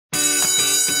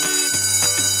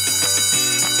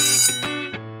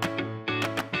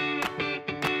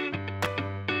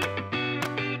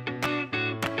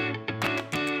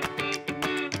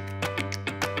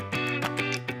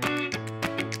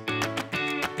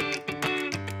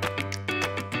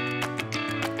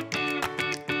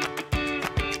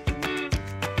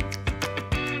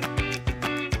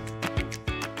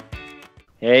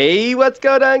Hey, what's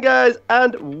going on, guys?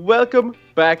 And welcome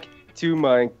back to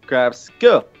Minecraft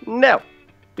School. Now,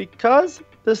 because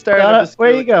the start of the school...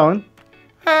 Where are you going?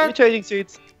 You're changing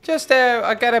seats. Just,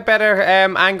 I get a better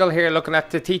angle here looking at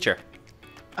the teacher.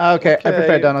 Okay, I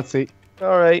prefer Donald's seat.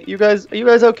 Alright, are you guys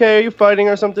okay? Are you fighting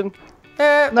or something?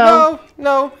 No,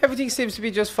 everything seems to be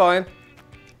just fine.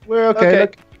 We're okay.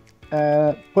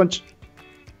 Look. Punch.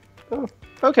 Oh,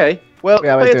 okay, well,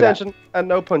 pay attention and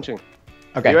no punching.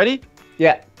 Okay. You ready?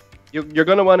 Yeah. You're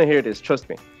going to want to hear this, trust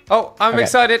me. Oh, I'm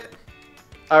excited.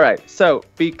 Alright, so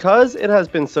because it has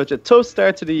been such a tough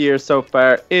start to the year so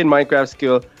far in Minecraft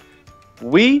School,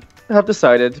 we have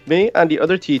decided, me and the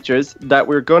other teachers, that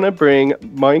we're going to bring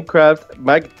Minecraft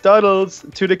McDonald's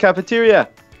to the cafeteria.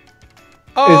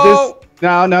 Oh! Is this...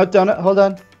 No, Donald, hold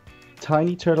on.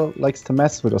 Tiny Turtle likes to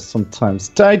mess with us sometimes.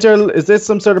 Tiny Turtle, is this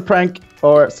some sort of prank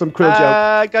or some cruel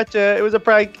joke? Gotcha. It was a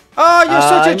prank. Oh, you're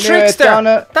such a trickster.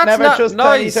 That's Never not trust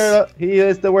nice. Tiny Turtle. He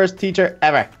is the worst teacher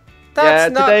ever.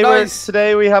 That's not nice.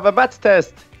 Today we have a maths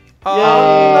test.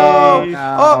 Oh, Yay.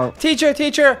 no. Oh,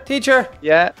 teacher.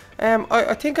 Yeah.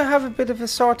 I think I have a bit of a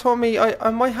sore tummy. I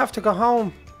might have to go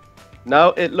home. No,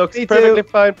 it looks perfectly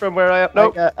fine from where I am.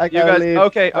 No, I you guys. leave.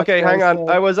 Okay, hang on.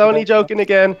 I was only joking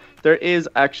again. There is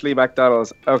actually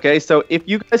McDonald's. Okay, so if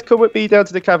you guys come with me down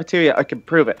to the cafeteria, I can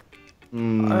prove it.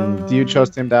 Do you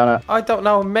trust him, Donna? I don't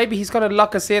know. Maybe he's going to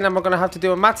lock us in and we're going to have to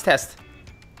do a maths test.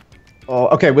 Oh,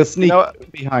 okay, we'll sneak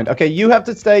behind. Okay, you have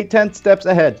to stay 10 steps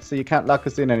ahead, so you can't lock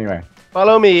us in anywhere.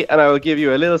 Follow me, and I will give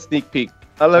you a little sneak peek.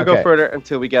 I'll not go further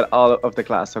until we get all of the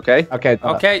class, okay?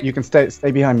 Okay. You can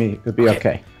stay behind me. It'll be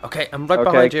okay. Okay, I'm right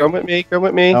behind you. Come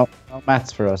with me. No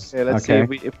maths for us. Okay, let's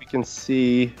see if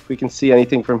we can see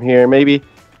anything from here. Maybe.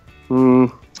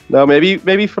 No,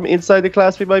 maybe from inside the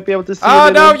class we might be able to see.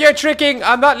 Oh no, you're tricking!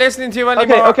 I'm not listening to you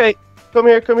anymore. Okay. Come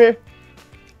here.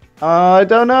 I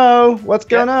don't know what's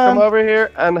going on. Come over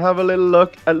here and have a little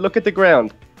look. Look at the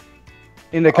ground.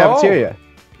 In the cafeteria.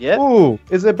 Yeah. Ooh,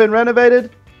 has it been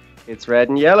renovated? It's red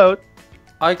and yellow.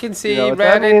 I can see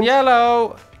red and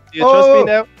yellow. Do you trust me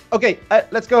now? Okay,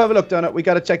 let's go have a look, Donut. We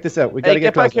gotta check this out. We gotta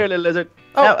get back here, little lizard.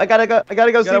 Oh, no, I gotta go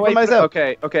see for myself.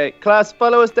 Okay. Class,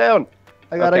 follow us down.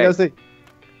 I gotta go see.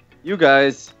 You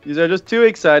guys, these are just too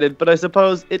excited, but I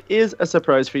suppose it is a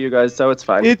surprise for you guys, so it's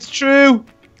fine. It's true.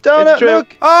 Donut,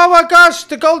 look. Oh my gosh,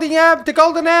 the golden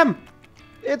M.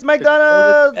 It's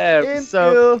McDonald's in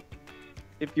school.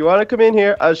 If you want to come in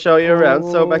here, I'll show you around.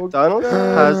 So McDonald's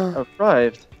has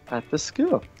arrived at the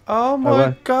school. Oh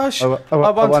my gosh. I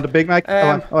want a Big Mac.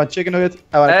 I want chicken nuggets.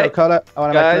 I want a Coca-Cola. I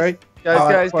want a macaroni.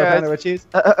 Guys.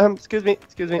 Excuse me.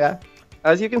 Yeah.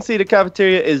 As you can see, the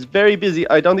cafeteria is very busy.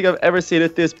 I don't think I've ever seen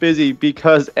it this busy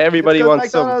because everybody wants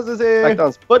McDonald's some is here.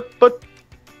 McDonald's. But.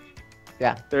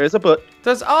 Yeah. There is a but.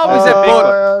 There's always a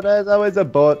but. There's always a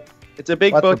but. It's a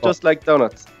big but, just like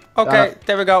donuts. Okay,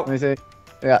 there we go. Let me see.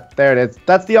 Yeah, there it is.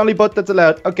 That's the only but that's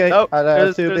allowed. Okay. No,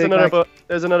 there's another but.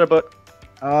 There's another but.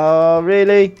 Oh,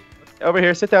 really? Over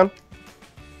here, sit down.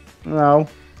 No.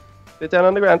 Sit down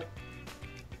on the ground.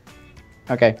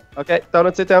 Okay. Okay,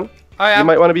 donut, sit down. I am. You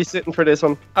might want to be sitting for this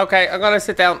one. Okay, I'm gonna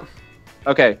sit down.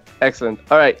 Okay, excellent.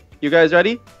 All right, you guys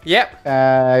ready? Yep.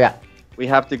 Yeah. We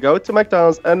have to go to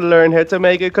McDonald's and learn how to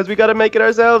make it because we got to make it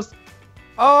ourselves.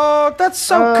 Oh, that's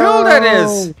so cool, that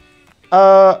is.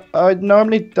 I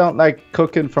normally don't like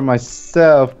cooking for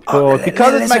myself, but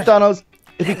because it's McDonald's,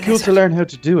 it'd be cool to learn how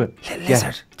to do it.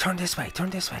 Lizard, turn this way.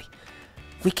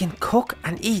 We can cook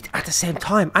and eat at the same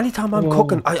time. Anytime I'm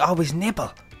cooking, I always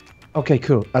nibble. Okay,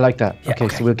 cool. I like that. Yeah, okay,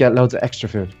 so we'll get loads of extra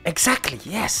food. Exactly,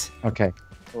 yes. Okay.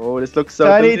 Oh, this looks so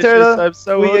Tiny delicious. Turtle, I'm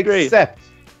so we hungry. accept.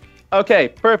 Okay,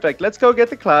 perfect. Let's go get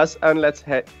the class and let's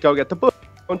go get the book.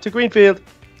 On to Greenfield.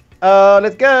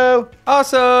 Let's go.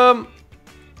 Awesome.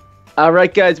 All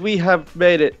right, guys, we have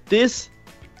made it. Do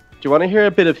you want to hear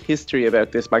a bit of history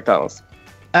about this McDonald's?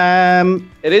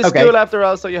 It is school after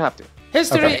all, so you have to.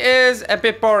 History is a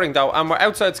bit boring though, and we're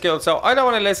outside school, so I don't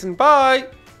want to listen. Bye.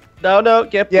 No,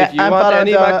 if you I'm want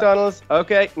any following McDonald's,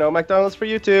 okay, no McDonald's for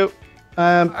you too.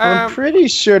 I'm pretty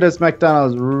sure there's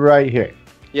McDonald's right here.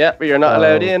 Yeah, but you're not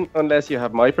allowed in unless you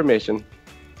have my permission.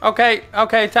 Okay,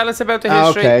 tell us about the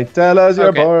history. Okay, tell us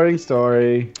your boring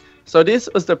story. So this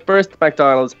was the first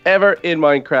McDonald's ever in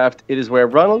Minecraft. It is where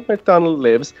Ronald McDonald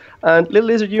lives. And Little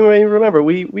Lizard, you may remember,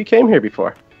 we came here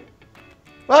before.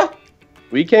 What?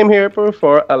 We came here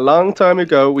before a long time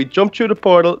ago. We jumped through the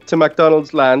portal to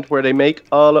McDonald's land where they make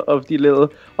all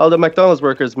the McDonald's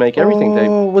workers make everything.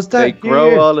 They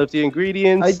grow all of the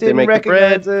ingredients. I didn't they make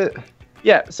recognize the bread. it.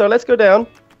 Yeah, so let's go down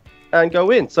and go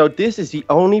in. So this is the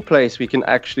only place we can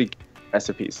actually get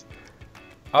recipes.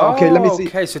 Oh, Okay, let me see.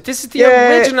 Okay, so this is the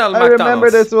original I McDonald's.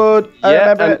 remember this one. I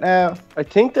remember and it now. I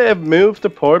think they have moved the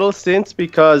portal since,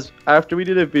 because after we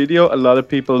did a video, a lot of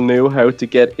people knew how to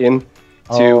get in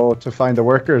to find the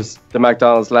workers. the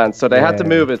McDonald's land, so they had to Yeah.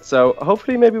 move it. So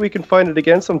hopefully maybe we can find it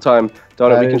again sometime.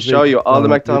 Donna, we can is show really you all the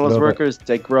cool. We'd McDonald's love it. workers.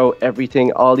 They grow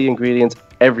everything, all the ingredients,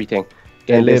 everything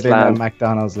They in this live in a land.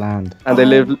 McDonald's land. And they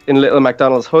live in little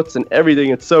McDonald's huts and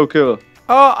everything. It's so cool.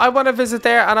 Oh, I want to visit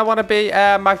there and I want to be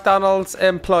a McDonald's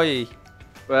employee.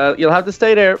 Well, you'll have to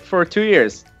stay there for 2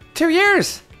 years. 2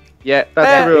 years? Yeah,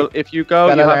 that's the rule. If you go,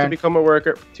 you Gotta have to learn. become a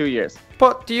worker for 2 years.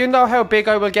 But do you know how big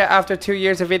I will get after 2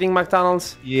 years of eating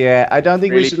McDonald's? Yeah, I don't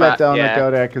think we Really should let fat, Donald yeah. go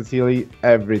there because he'll eat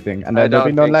everything, and I then there'll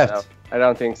be don't none think left. so. I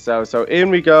don't think so. So in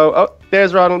we go. Oh,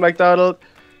 there's Ronald McDonald.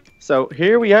 So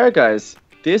here we are, guys.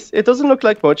 It doesn't look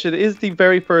like much. It is the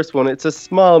very first one. It's a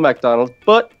small McDonald's,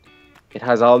 but it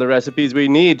has all the recipes we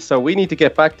need. So we need to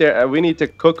get back there and we need to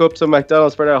cook up some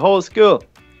McDonald's for the whole school.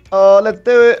 Oh, let's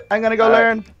do it. I'm gonna go Alright.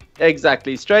 learn.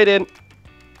 Exactly. Straight in.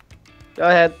 Go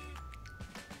ahead.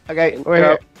 Okay, we're Go.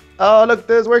 here. Oh, look,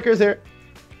 there's workers here.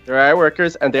 There are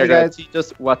workers, and they're Hey, going guys. to teach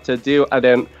us what to do, and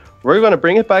then we're going to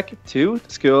bring it back to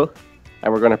the school,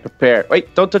 and we're going to prepare.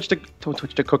 Wait, don't touch the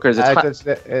cookers. It's hot.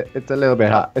 It's a little bit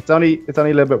hot. It's only a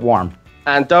little bit warm.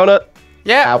 And donut,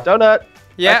 Yeah. Ow. donut.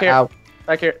 Yeah. Back here. Ow.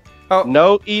 Back here. Oh.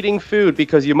 No eating food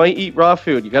because you might eat raw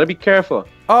food. You got to be careful.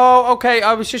 Oh, okay.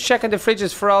 I was just checking the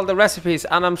fridges for all the recipes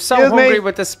and I'm so Excuse me. hungry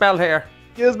with the smell here.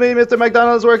 Excuse me, Mr.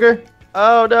 McDonald's worker.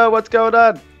 Oh no, what's going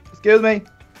on? Excuse me.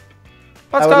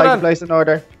 What's I would going like on? to place an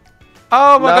order.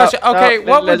 Oh my No, gosh. no, Okay, little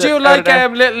what would lizard, you out like, of there.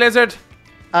 little lizard?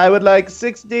 I would like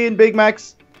 16 Big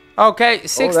Macs, Okay,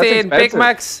 16 Big expensive.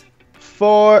 Macs.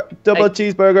 4 double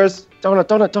Hey. cheeseburgers.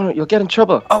 Donut. You'll get in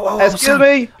trouble. Oh, Excuse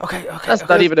sorry. me. Okay. That's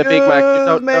not even a Big Mac. You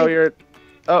don't Excuse me. know you're.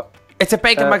 Oh, It's a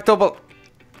bacon Uh, McDouble.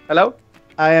 hello.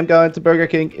 I am going to Burger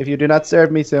King if you do not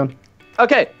serve me soon.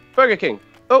 Okay, Burger King.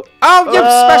 Oh. Oh, you've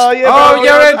smashed. you Oh, broke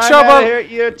you're it. in I'm trouble. outta here.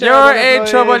 You're You're in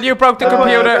trouble. You broke the Oh,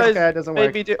 computer. guys. Okay, it doesn't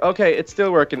work. Maybe okay, it's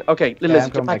still working. Okay, Yeah, let's I'm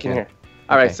get coming back back in in. here.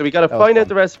 All right, Okay, so we got to that was find out fun.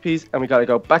 the recipes and we got to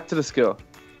go back to the school.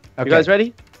 Okay. You guys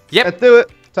ready? Yep. Let's do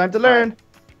it. Time to learn.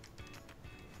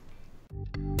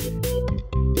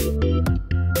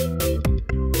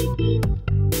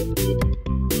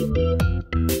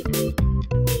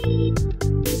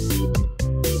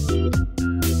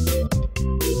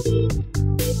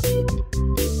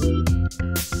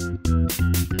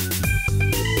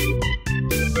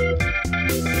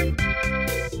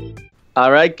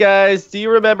 All right, guys. Do you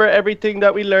remember everything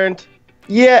that we learned?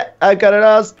 Yeah, I got it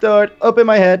all stored up in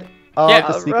my head. All Yeah.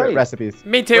 the secret Alright. recipes.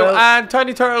 Me too. Well- And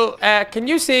Tiny Turtle, can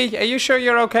you see? Are you sure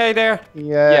you're okay there?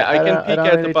 Yeah, I can don't- peek don't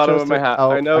out the really bottom of trust my it. hat.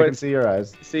 Oh, I know I can it's- see your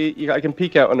eyes. See, I can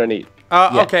peek out underneath. Oh,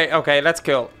 Yeah. okay. That's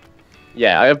cool.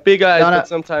 Yeah, I have big eyes, Donna- but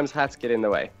sometimes hats get in the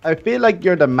way. I feel like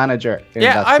you're the manager. In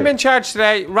Yeah, that I'm suit. in charge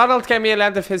today. Ronald gave me a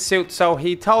length of his suit, so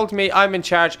he told me I'm in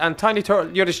charge. And Tiny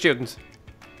Turtle, you're the student.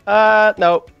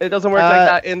 No, it doesn't work like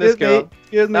that in the school.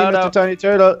 Excuse me, No, Mr. no. Tiny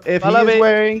Turtle. If Follow he is me.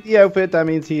 wearing the outfit, that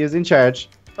means he is in charge.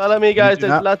 Follow me, guys. do There's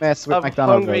not lots mess with of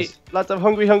McDonald's.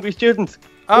 hungry students.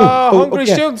 Oh, oh, hungry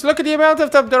okay. students. Look at the amount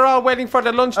of them. They're all waiting for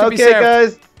the lunch to be Okay, served.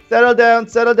 guys,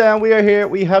 settle down. We are here.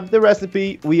 We have the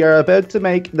recipe. We are about to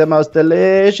make the most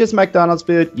delicious McDonald's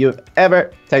food you've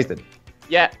ever tasted.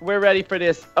 Yeah, we're ready for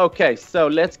this. Okay, so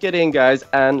let's get in, guys,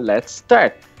 and let's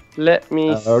start. Let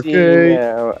me see Okay.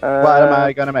 now. What am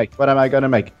I gonna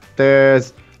make?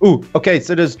 There's okay.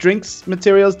 So there's drinks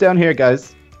materials down here,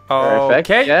 guys. Perfect,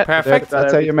 Okay, yeah. perfect.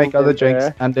 That's how you make all the everything in drinks.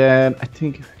 there. And then I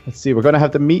think let's see. We're gonna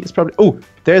have the meat. Is probably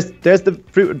there's the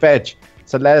fruit and veg.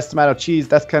 So lettuce, tomato, cheese.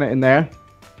 That's kind of in there.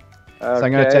 So I'm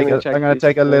gonna Okay, take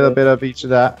check a these little out. bit of each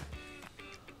of that.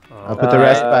 I'll put the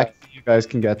rest Alright. back so you guys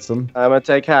can get some. I'm gonna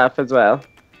take half as well.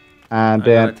 And I'm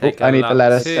then gonna take I a need the lot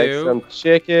lettuce. too. Take some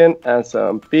chicken and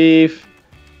some beef.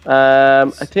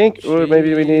 I think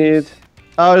maybe we need.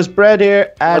 Oh, there's bread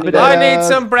here. And I I potatoes. need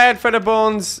some bread for the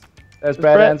buns. There's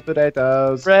bread bread. and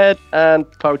potatoes. Bread and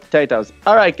potatoes.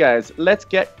 All right, guys, let's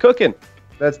get cooking.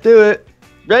 Let's do it.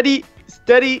 Ready,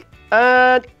 steady,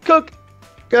 and cook.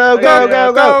 Go, go,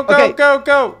 go, go. Okay,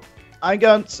 Go. I'm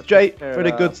going straight Fair for the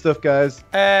good enough. stuff, guys.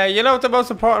 You know what the most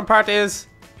important part is?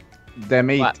 The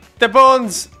meat. What? The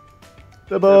buns.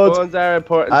 The The buns. buns are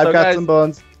important. I've so got guys, some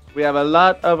buns. we have a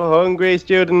lot of hungry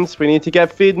students. We need to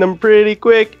get feeding them pretty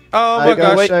quick. Oh my I'm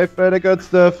going gosh. straight for the good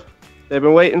stuff. They've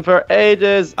been waiting for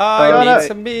ages. I Donna. need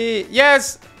some meat.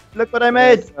 Yes. Look what I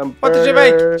made. Some What did you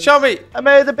make? burgers. Show me. I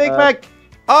made the Big Mac.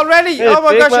 Already? Hey, Oh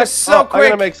my Big gosh, you're Mac. so I'm quick.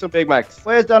 gonna make some Big Macs.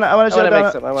 Where's Donna? I want I to show wanna make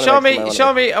Donna. some. I wanna Show make me. some.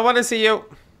 Show me. I want to see you.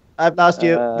 I've lost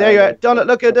you. There you are. Donna,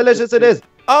 look how delicious it is.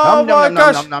 Oh my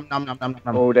gosh!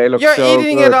 Oh, they look You're so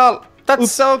eating good. it all.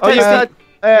 That's so Oh, you tasty.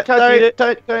 can't eat it.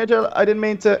 Tiny turtle, I didn't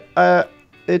mean to.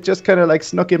 It just kind of like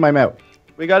snuck in my mouth.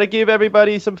 We gotta give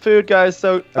everybody some food, guys.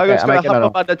 So I'm just I'm gonna making hop it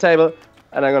up on the table,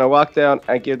 and I'm gonna walk down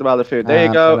and give them all the food. There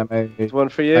you go. There's one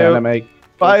for I'm gonna you. make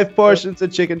 5 portions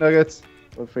of chicken nuggets.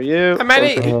 One for you. How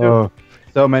many? One for you. Oh,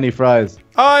 so many fries.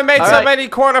 Oh, I made All so right. many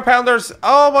quarter pounders.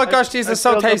 Oh my gosh, these are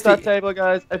so filled up tasty. that table,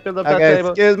 guys. I filled up that Okay, table.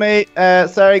 excuse me.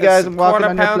 Sorry, guys, I'm walking quarter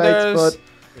on your plates, pounders.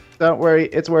 but don't worry,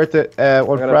 it's worth it.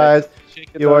 One gonna fries.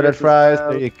 Chicken You ordered nuggets as fries. well.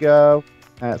 There you go.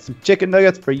 Some chicken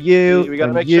nuggets for you. We gotta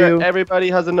and make you. sure everybody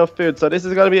has enough food. So this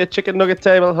is gonna be a chicken nugget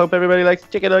table. Hope everybody likes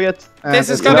chicken nuggets. This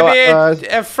is there's gonna no be fries.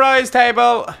 a fries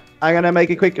table. I'm gonna make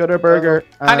a quick other burger.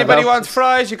 Anybody well, wants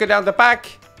fries? You go down the back.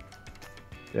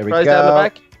 There we Fries go. down the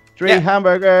back. 3 Yeah.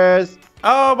 hamburgers.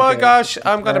 Oh my Okay. gosh,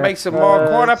 I'm gonna make some more Fries.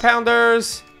 quarter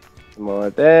pounders. Some more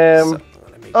of them. So,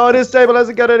 let me- Oh, this table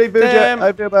hasn't got any food yet. Damn.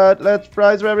 I feel bad. Let's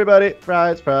fries for everybody.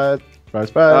 Fries.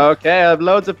 Okay, I have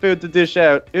loads of food to dish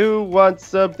out. Who wants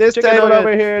some This chicken table nuggets?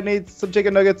 over here needs some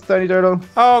chicken nuggets, Tiny Turtle.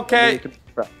 Okay.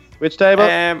 Which table? the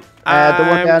one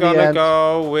I'm down the gonna end.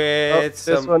 go Oh, with this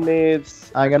some. one needs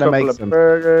I'm a gonna couple make of some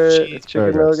burgers, chicken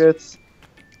cheeseburgers.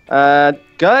 nuggets.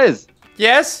 Guys,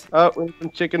 Yes. we need some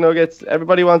chicken nuggets.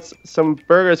 Everybody wants some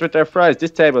burgers with their fries.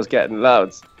 This table's getting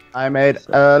loads. I made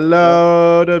a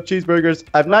load of cheeseburgers.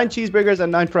 I have 9 cheeseburgers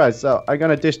and 9 fries, so I'm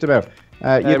gonna dish them out.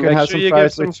 You can make have sure some you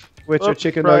fries give with your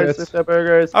chicken fries nuggets. with the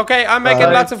burgers. Okay, I'm making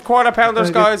Fries. lots of quarter pounders,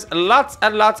 Okay. guys. Lots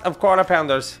and lots of quarter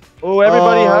pounders. Oh,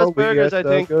 everybody has we burgers, are I so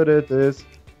think. good at this.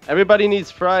 Everybody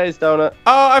needs fries, don't it?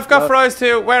 Oh, I've got Uh, fries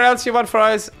too. Where else you want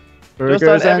fries? Burgers Just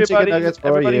on and chicken everybody, nuggets for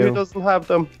everybody who you. doesn't have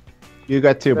them. You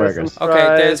got 2 There's burgers. some Okay,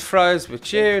 Fries. there's fries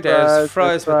with you. There's Fries,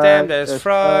 fries there's with them. fries, There's there's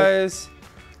fries.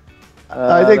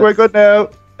 I think we're good now.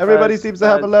 Everybody Fries, seems to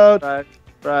have a fries, load.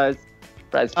 Fries.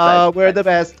 Oh, we're the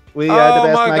best. We are Oh the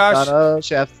best my gosh. McDonald's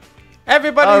chefs.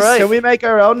 Everybody's. All right. Can we make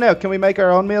our own now? Can we make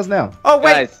our own meals now? Oh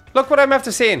wait! Guys. Look what I'm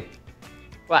after seeing.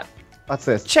 What? What's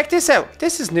this? Check this out.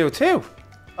 This is new too.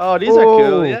 Oh, these are cool,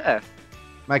 Oh. yeah.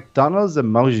 McDonald's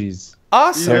emojis.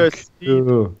 Awesome. Yes.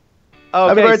 Ooh. Okay,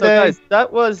 Happy so birthday. guys,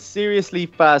 that was seriously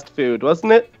fast food,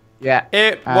 wasn't it? Yeah.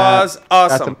 It was That's a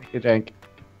awesome. make a drink.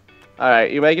 All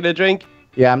right, you making a drink?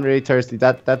 Yeah, I'm really thirsty.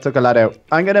 That took a lot out.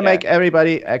 I'm gonna make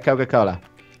everybody a Coca-Cola.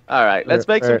 All right, let's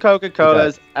make some or-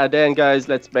 Coca-Colas, and then, guys,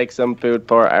 let's make some food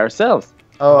for ourselves.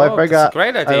 Oh, I that's a forgot.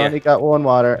 great I idea. only got 1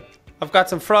 water. I've got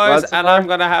some fries, Want some and more? I'm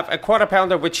gonna have a quarter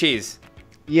pounder with cheese.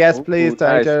 Yes, please, Ooh,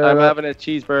 nice. Tiger. I'm having a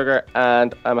cheeseburger,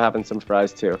 and I'm having some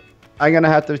fries too. I'm gonna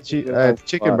have the Yeah,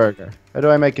 chicken fine. burger. How do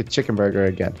I make a chicken burger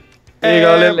again? Here you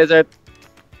go, little lizard.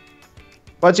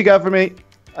 What you got for me?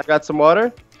 I got some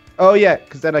water. Oh yeah,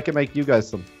 because then I can make you guys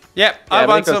some. Yep, I Yeah,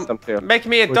 want make us some. too. Make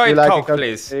me a Would you Diet like a Coke, Coke?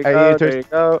 please. There you Are go. you There you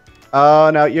go. Oh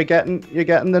no, you're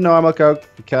getting the normal Coke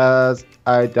because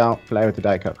I don't play with the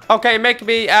Diet Coke. Okay, make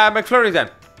me McFlurry then.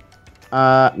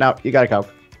 No, you got a Coke.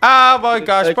 Oh my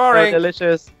gosh, Like, boring. so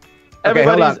delicious. Okay,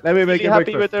 hold Everybody's on. Let me make really a quick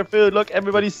happy one. with their food. Look,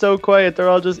 everybody's so quiet. They're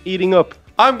all just eating up.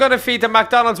 I'm gonna feed the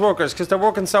McDonald's workers because they're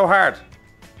working so hard.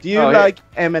 Do you Oh, here. like This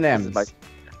is M&Ms? my-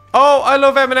 Oh, I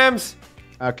love M&Ms.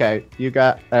 Okay, you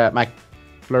got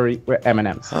McFlurry with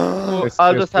M&Ms.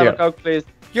 I'll just have a Coke, please.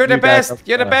 You're the You guys best. have-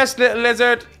 You're the best, little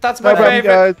lizard. That's my No problem,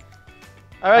 favorite. guys.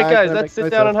 All right, I'm guys, gonna let's make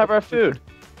sit down and myself- have our food.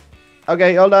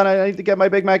 Okay, hold on. I need to get my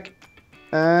Big Mac.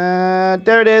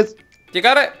 There it is. You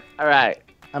got it? All right.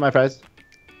 And my fries.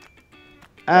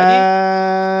 Ready?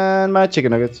 And my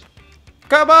chicken nuggets.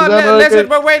 Come on, Is that little okay? lizard.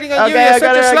 We're waiting on you. Okay, You're I such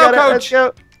got a it. I slow got it. coach. Let's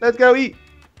go. Let's go eat.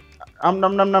 Nom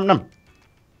nom nom.